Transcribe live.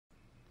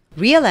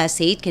Real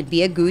estate can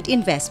be a good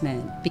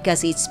investment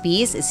because each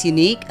piece is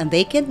unique and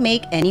they can't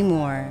make any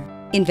more.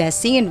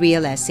 Investing in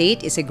real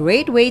estate is a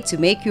great way to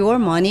make your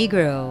money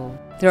grow.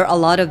 There are a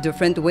lot of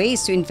different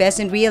ways to invest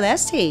in real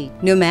estate,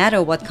 no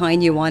matter what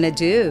kind you want to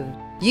do.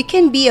 You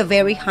can be a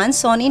very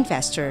hands-on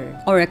investor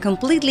or a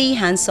completely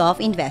hands-off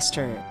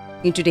investor.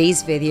 In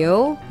today's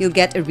video, you'll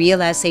get a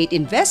real estate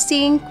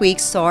investing quick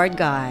start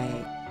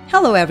guide.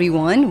 Hello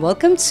everyone,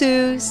 welcome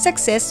to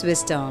Success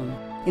Wisdom.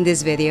 In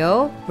this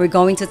video, we're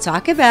going to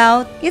talk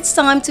about It's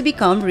Time to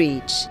Become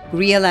Rich,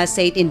 Real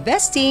Estate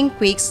Investing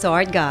Quick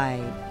Start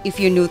Guide. If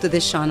you're new to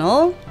this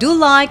channel, do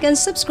like and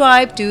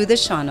subscribe to the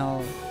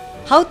channel.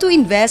 How to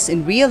invest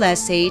in real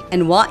estate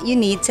and what you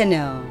need to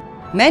know.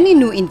 Many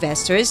new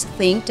investors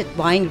think that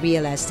buying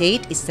real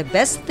estate is the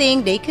best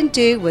thing they can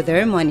do with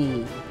their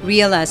money.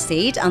 Real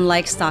estate,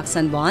 unlike stocks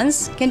and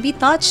bonds, can be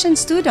touched and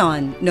stood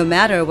on no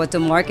matter what the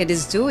market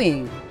is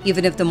doing.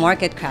 Even if the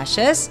market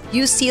crashes,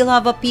 you still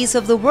have a piece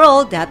of the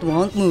world that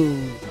won't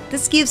move.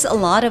 This gives a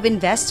lot of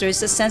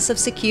investors a sense of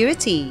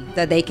security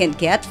that they can't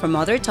get from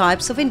other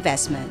types of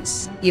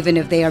investments, even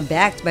if they are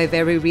backed by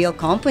very real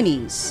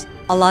companies.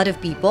 A lot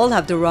of people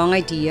have the wrong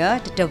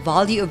idea that the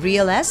value of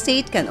real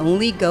estate can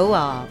only go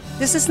up.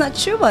 This is not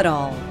true at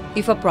all.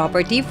 If a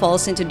property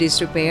falls into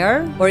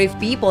disrepair, or if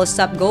people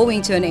stop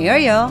going to an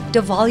area,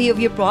 the value of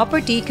your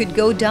property could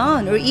go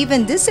down or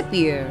even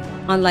disappear.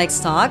 Unlike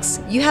stocks,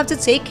 you have to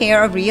take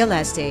care of real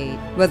estate,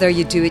 whether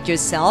you do it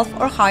yourself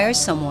or hire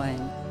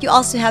someone. You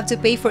also have to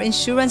pay for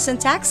insurance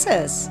and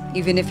taxes,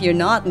 even if you're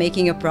not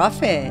making a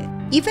profit.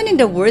 Even in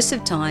the worst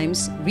of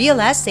times,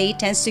 real estate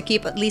tends to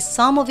keep at least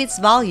some of its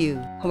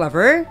value.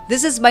 However,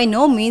 this is by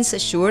no means a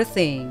sure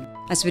thing.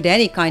 As with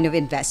any kind of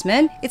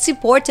investment, it's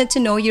important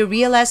to know your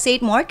real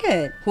estate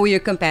market, who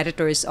your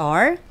competitors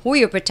are, who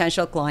your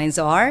potential clients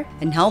are,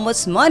 and how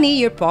much money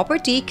your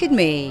property could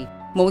make.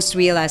 Most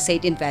real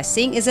estate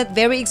investing isn't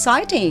very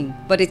exciting,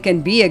 but it can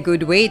be a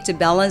good way to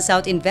balance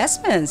out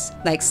investments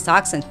like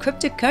stocks and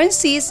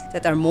cryptocurrencies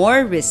that are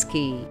more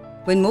risky.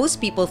 When most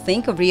people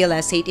think of real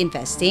estate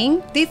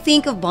investing, they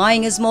think of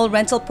buying a small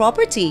rental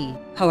property.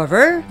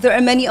 However, there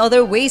are many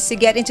other ways to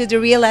get into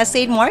the real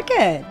estate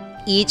market.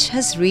 Each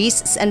has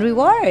risks and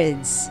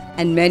rewards,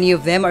 and many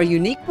of them are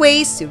unique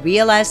ways to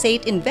real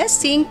estate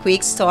investing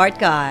quick start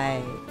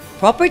guide.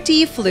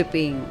 Property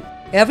flipping.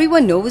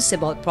 Everyone knows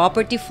about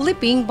property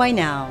flipping by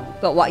now,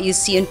 but what you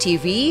see on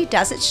TV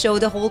doesn't show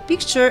the whole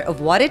picture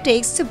of what it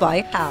takes to buy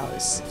a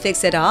house,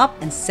 fix it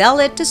up, and sell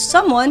it to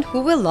someone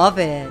who will love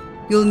it.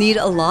 You'll need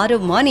a lot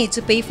of money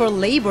to pay for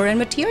labor and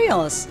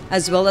materials,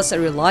 as well as a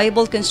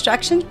reliable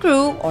construction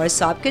crew or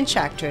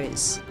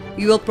subcontractors.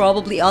 You will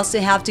probably also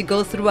have to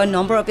go through a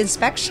number of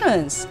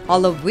inspections,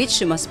 all of which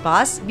you must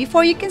pass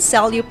before you can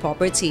sell your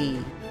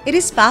property. It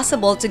is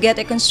possible to get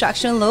a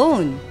construction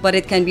loan, but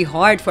it can be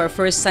hard for a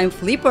first-time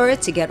flipper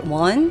to get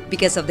one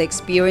because of the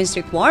experience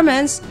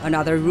requirements and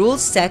other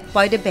rules set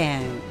by the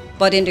bank.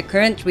 But in the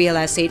current real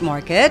estate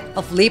market,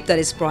 a flip that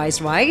is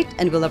priced right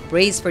and will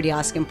appraise for the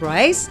asking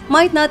price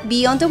might not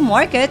be on the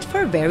market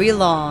for very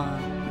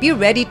long. Be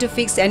ready to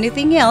fix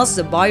anything else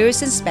the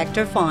buyer's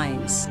inspector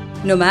finds.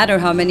 No matter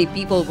how many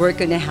people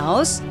work on a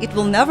house, it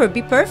will never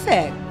be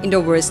perfect. In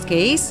the worst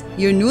case,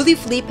 your newly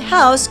flipped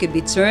house could be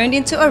turned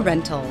into a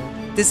rental.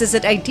 This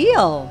isn't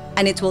ideal,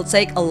 and it will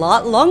take a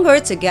lot longer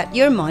to get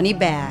your money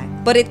back.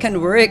 But it can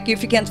work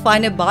if you can't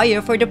find a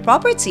buyer for the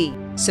property.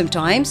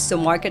 Sometimes the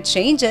market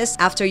changes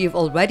after you've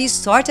already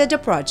started the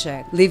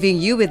project,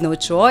 leaving you with no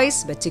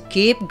choice but to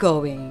keep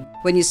going.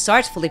 When you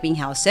start flipping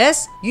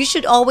houses, you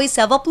should always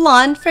have a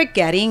plan for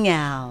getting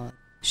out.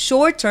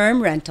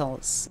 Short-term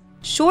rentals.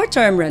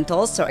 Short-term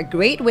rentals are a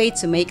great way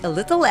to make a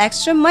little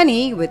extra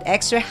money with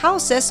extra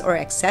houses or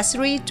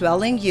accessory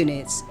dwelling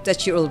units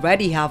that you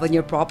already have on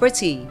your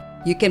property.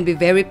 You can be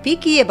very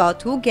picky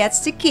about who gets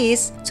the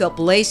keys to a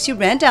place you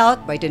rent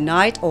out by the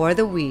night or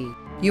the week.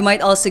 You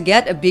might also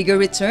get a bigger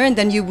return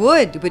than you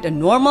would with a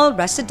normal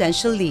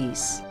residential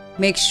lease.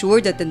 Make sure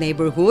that the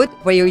neighborhood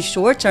where your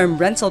short-term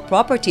rental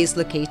property is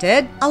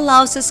located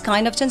allows this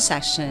kind of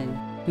transaction.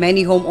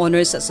 Many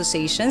homeowners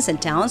associations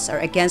and towns are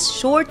against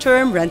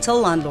short-term rental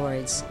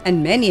landlords,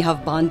 and many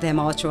have banned them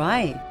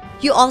outright.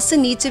 You also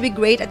need to be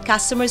great at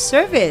customer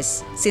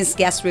service, since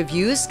guest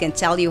reviews can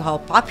tell you how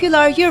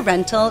popular your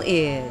rental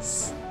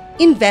is.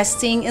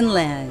 Investing in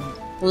land.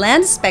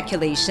 Land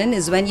speculation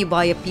is when you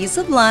buy a piece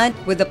of land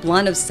with the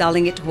plan of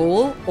selling it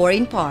whole or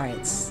in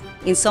parts.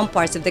 In some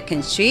parts of the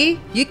country,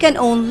 you can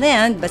own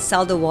land but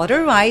sell the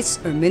water rights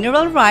or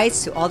mineral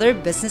rights to other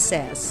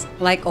businesses,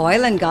 like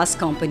oil and gas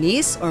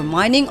companies or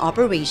mining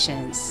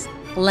operations.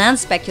 Land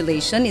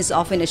speculation is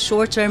often a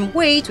short-term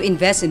way to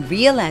invest in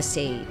real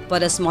estate,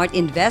 but a smart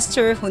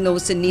investor who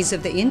knows the needs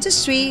of the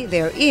industry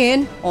they're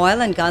in,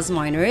 oil and gas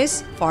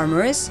miners,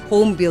 farmers,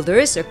 home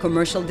builders, or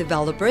commercial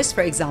developers,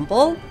 for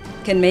example,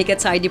 can make a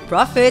tidy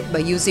profit by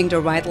using the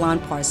right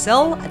land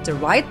parcel at the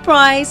right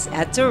price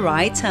at the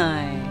right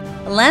time.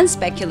 Land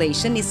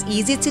speculation is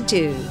easy to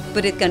do,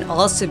 but it can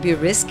also be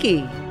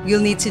risky.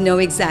 You'll need to know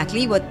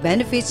exactly what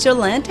benefits your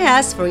land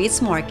has for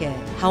its market,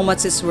 how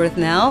much it's worth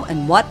now,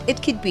 and what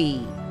it could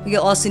be.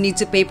 You'll also need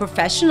to pay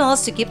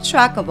professionals to keep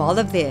track of all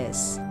of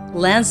this.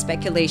 Land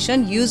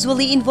speculation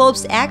usually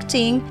involves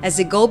acting as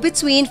a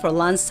go-between for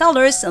land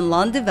sellers and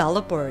land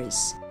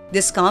developers.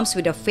 This comes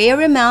with a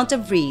fair amount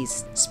of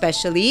risk,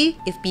 especially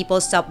if people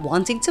stop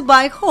wanting to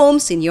buy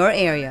homes in your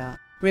area.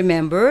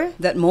 Remember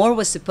that more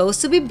was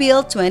supposed to be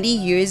built 20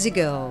 years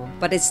ago,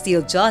 but it's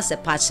still just a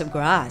patch of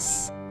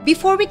grass.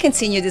 Before we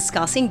continue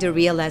discussing the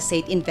real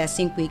estate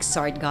investing quick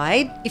start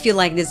guide, if you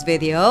like this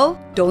video,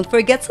 don't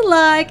forget to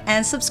like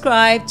and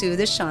subscribe to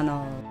the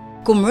channel.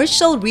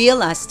 Commercial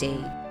real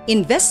estate.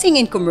 Investing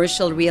in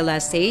commercial real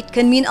estate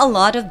can mean a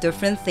lot of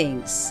different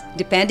things,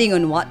 depending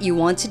on what you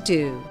want to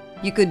do.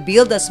 You could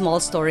build a small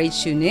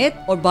storage unit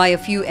or buy a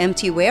few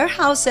empty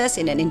warehouses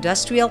in an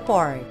industrial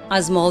park,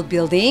 a small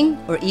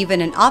building, or even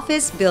an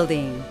office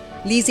building.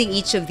 Leasing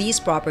each of these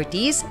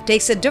properties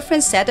takes a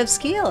different set of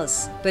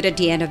skills. But at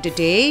the end of the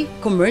day,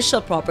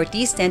 commercial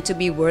properties tend to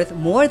be worth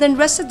more than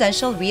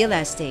residential real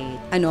estate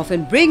and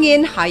often bring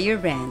in higher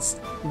rents.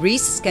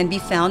 Risks can be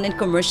found in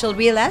commercial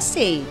real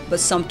estate, but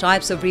some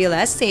types of real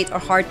estate are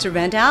hard to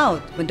rent out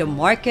when the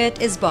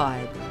market is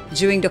bad.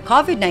 During the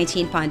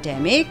COVID-19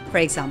 pandemic, for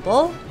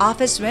example,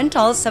 office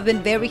rentals have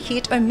been very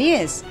hit or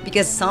miss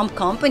because some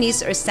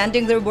companies are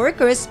sending their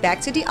workers back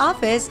to the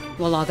office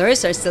while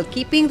others are still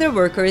keeping their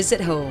workers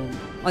at home.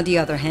 On the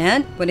other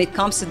hand, when it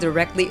comes to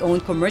directly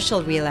owned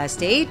commercial real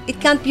estate,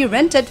 it can't be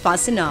rented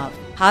fast enough.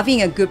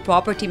 Having a good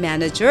property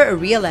manager or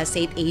real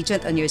estate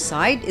agent on your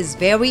side is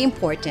very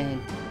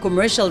important.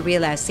 Commercial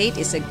real estate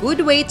is a good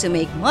way to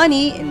make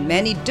money in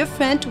many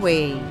different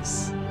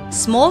ways.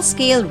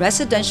 Small-scale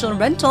residential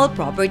rental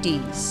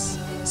properties.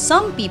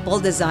 Some people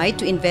decide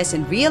to invest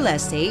in real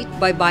estate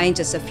by buying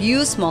just a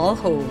few small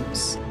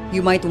homes.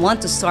 You might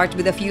want to start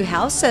with a few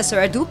houses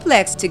or a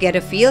duplex to get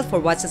a feel for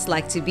what it's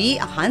like to be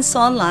a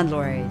hands-on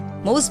landlord.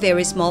 Most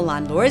very small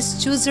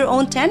landlords choose their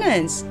own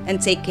tenants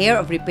and take care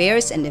of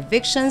repairs and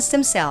evictions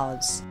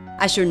themselves.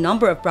 As your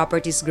number of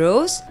properties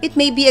grows, it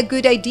may be a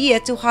good idea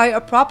to hire a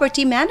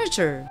property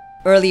manager.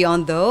 Early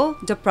on though,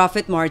 the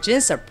profit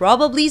margins are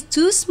probably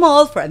too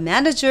small for a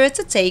manager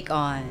to take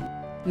on.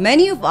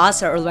 Many of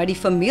us are already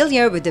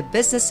familiar with the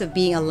business of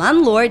being a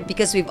landlord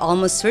because we've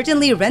almost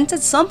certainly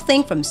rented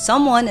something from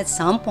someone at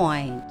some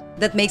point.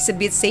 That makes it a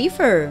bit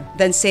safer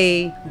than,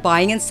 say,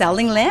 buying and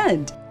selling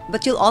land.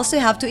 But you'll also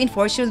have to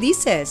enforce your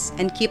leases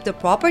and keep the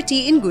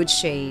property in good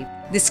shape.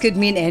 This could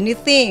mean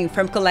anything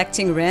from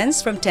collecting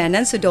rents from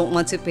tenants who don't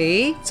want to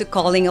pay to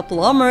calling a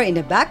plumber in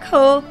a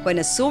backhoe when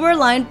a sewer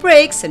line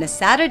breaks on a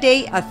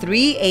Saturday at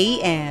 3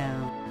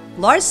 a.m.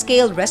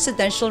 Large-scale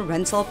residential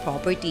rental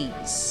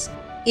properties.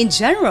 In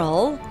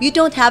general, you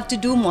don't have to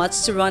do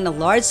much to run a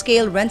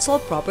large-scale rental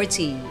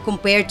property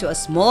compared to a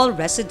small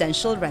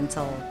residential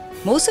rental.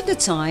 Most of the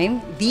time,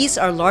 these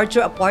are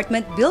larger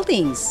apartment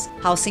buildings,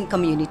 housing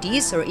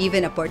communities, or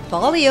even a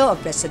portfolio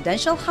of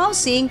residential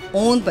housing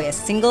owned by a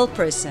single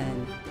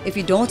person. If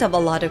you don't have a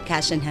lot of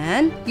cash in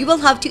hand, you will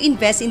have to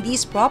invest in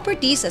these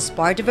properties as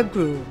part of a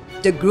group.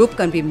 The group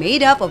can be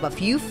made up of a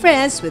few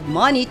friends with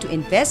money to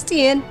invest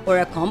in or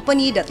a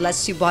company that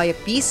lets you buy a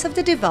piece of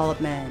the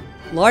development.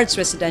 Large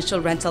residential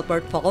rental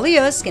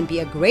portfolios can be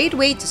a great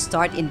way to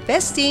start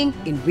investing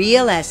in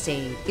real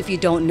estate if you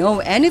don't know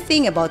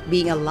anything about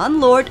being a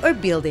landlord or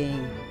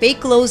building. Pay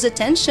close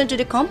attention to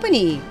the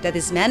company that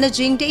is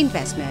managing the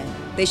investment.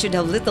 They should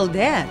have little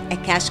debt, a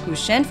cash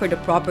cushion for the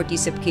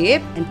property's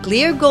upkeep, and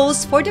clear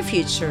goals for the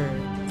future.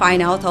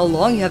 Find out how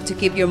long you have to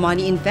keep your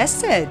money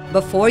invested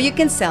before you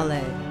can sell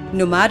it.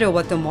 No matter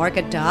what the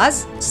market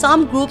does,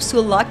 some groups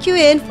will lock you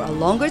in for a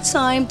longer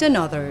time than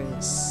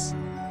others.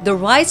 The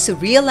rights to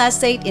real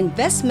estate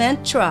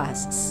investment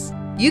trusts.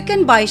 You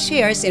can buy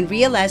shares in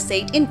real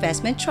estate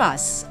investment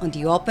trusts on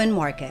the open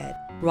market.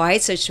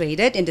 Rights are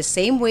traded in the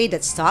same way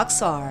that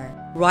stocks are.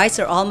 Rights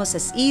are almost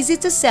as easy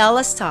to sell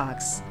as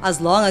stocks, as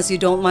long as you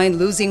don't mind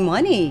losing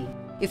money.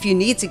 If you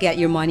need to get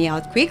your money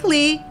out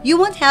quickly, you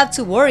won't have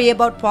to worry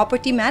about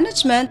property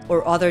management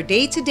or other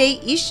day-to-day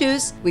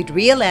issues with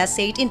real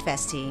estate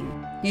investing.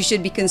 You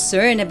should be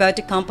concerned about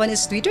the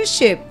company's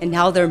leadership and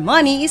how their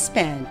money is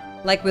spent.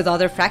 Like with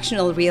other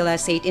fractional real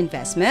estate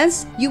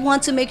investments, you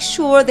want to make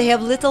sure they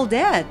have little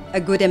debt, a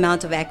good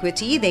amount of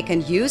equity they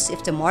can use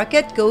if the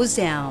market goes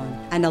down,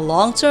 and a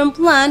long-term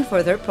plan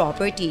for their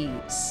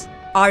properties.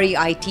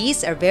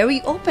 REITs are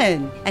very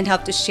open and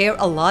have to share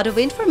a lot of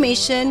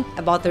information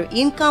about their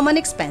income and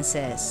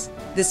expenses.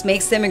 This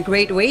makes them a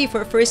great way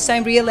for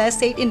first-time real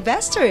estate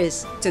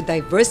investors to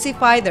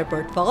diversify their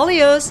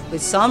portfolios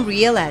with some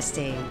real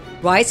estate.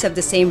 REITs have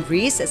the same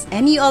risk as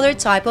any other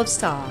type of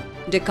stock.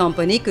 The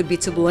company could be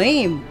to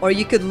blame, or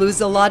you could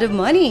lose a lot of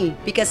money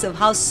because of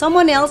how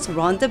someone else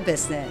ran the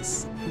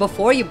business.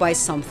 Before you buy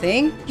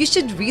something, you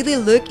should really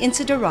look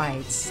into the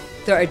REITs.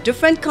 There are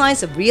different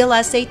kinds of real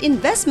estate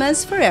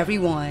investments for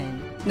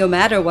everyone. No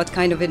matter what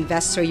kind of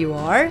investor you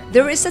are,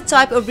 there is a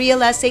type of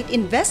real estate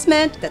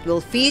investment that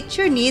will fit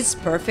your needs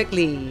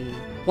perfectly.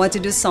 Want to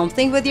do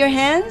something with your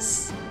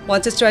hands?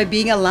 Want to try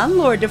being a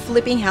landlord or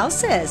flipping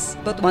houses,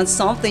 but want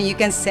something you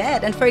can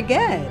set and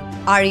forget?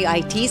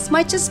 REITs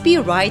might just be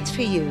right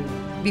for you.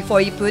 Before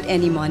you put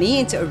any money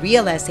into a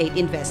real estate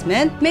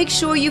investment, make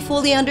sure you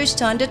fully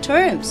understand the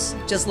terms,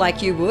 just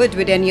like you would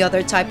with any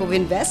other type of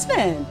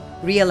investment.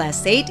 Real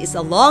estate is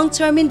a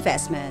long-term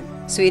investment,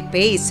 so it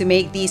pays to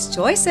make these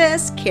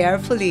choices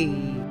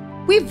carefully.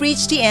 We've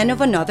reached the end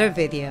of another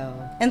video,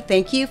 and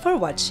thank you for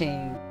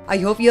watching. I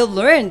hope you'll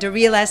learn the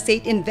real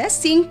estate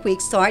investing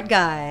quick start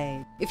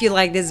guide. If you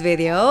like this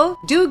video,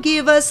 do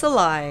give us a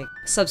like,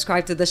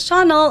 subscribe to the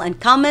channel, and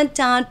comment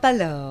down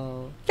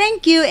below.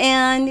 Thank you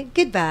and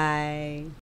goodbye.